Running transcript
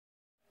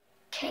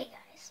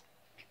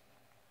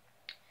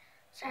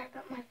Sorry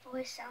about my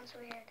voice, sounds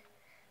weird.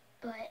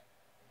 But,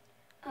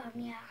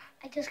 yeah,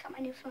 I just got my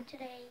new phone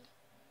today.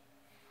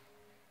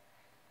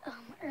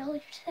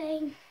 Earlier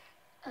today.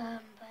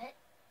 But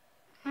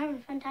I'm having a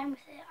fun time with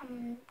it.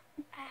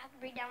 I have to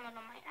re-download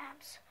all my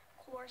apps,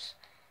 of course.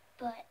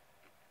 But,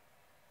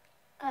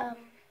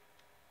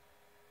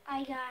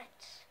 I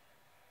got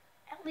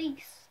at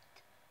least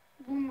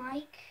one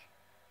like.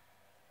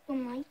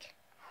 One like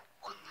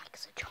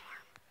is a charm.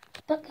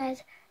 But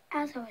guys,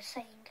 as I was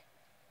saying,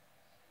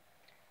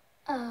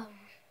 what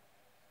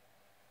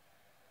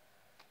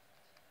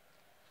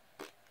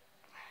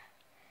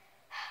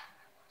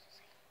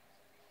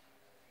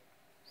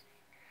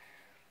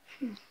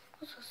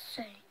was I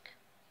saying?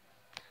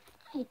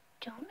 I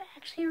don't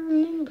actually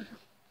remember.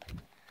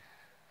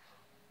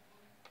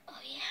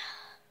 Oh yeah,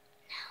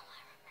 now I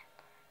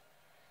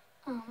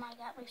remember. I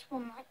got at least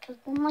one like, because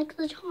one like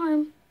is a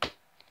charm.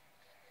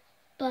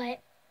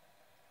 But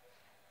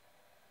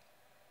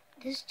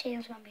this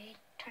channel's gonna be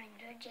turning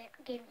into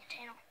a gaming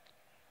channel.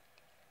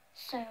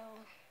 So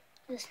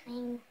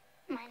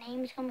my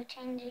name is gonna be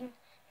changing.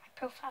 My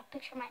profile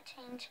picture might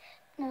change.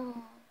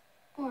 No,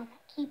 or I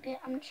might keep it.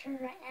 I'm not sure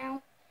right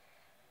now.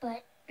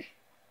 But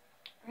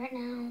right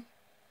now,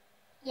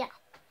 yeah.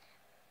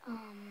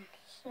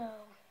 So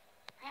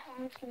my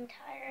arm's getting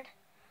tired.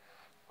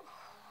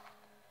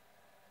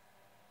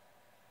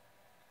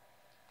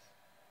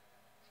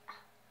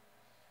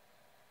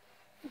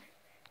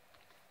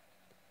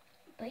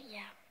 But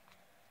yeah,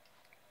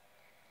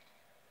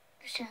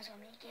 this channel's gonna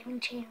be a gaming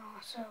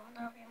channel, so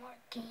there'll be more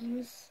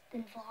games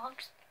than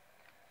vlogs.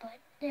 But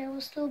there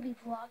will still be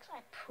vlogs, I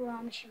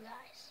promise you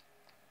guys.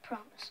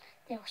 Promise.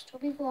 There will still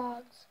be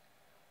vlogs,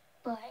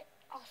 but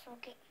also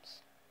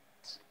games.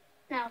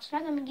 Now, it's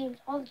not going to be games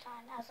all the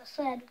time, as I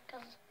said,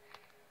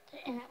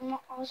 and it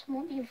also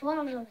won't be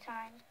vlogs all the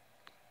time.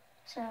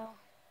 So,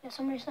 if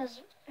somebody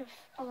says, if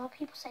a lot of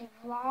people say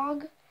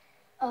vlog,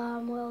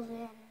 well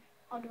then,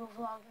 I'll do a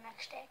vlog the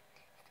next day.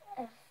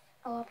 If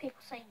a lot of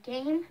people say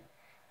game,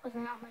 well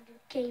then I'm going to do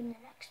game the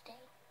next day.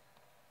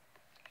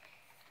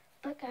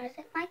 But guys,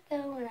 it might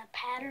go in a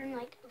pattern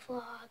like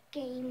vlog,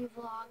 game,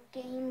 vlog,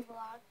 game,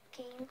 vlog,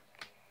 game.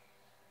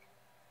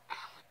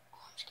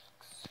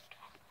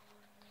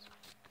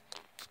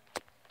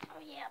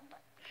 Oh yeah,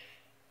 but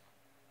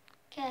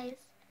guys,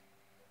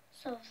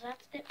 so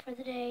that's it for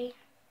the day.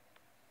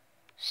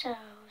 So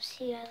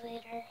see you guys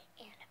later,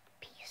 and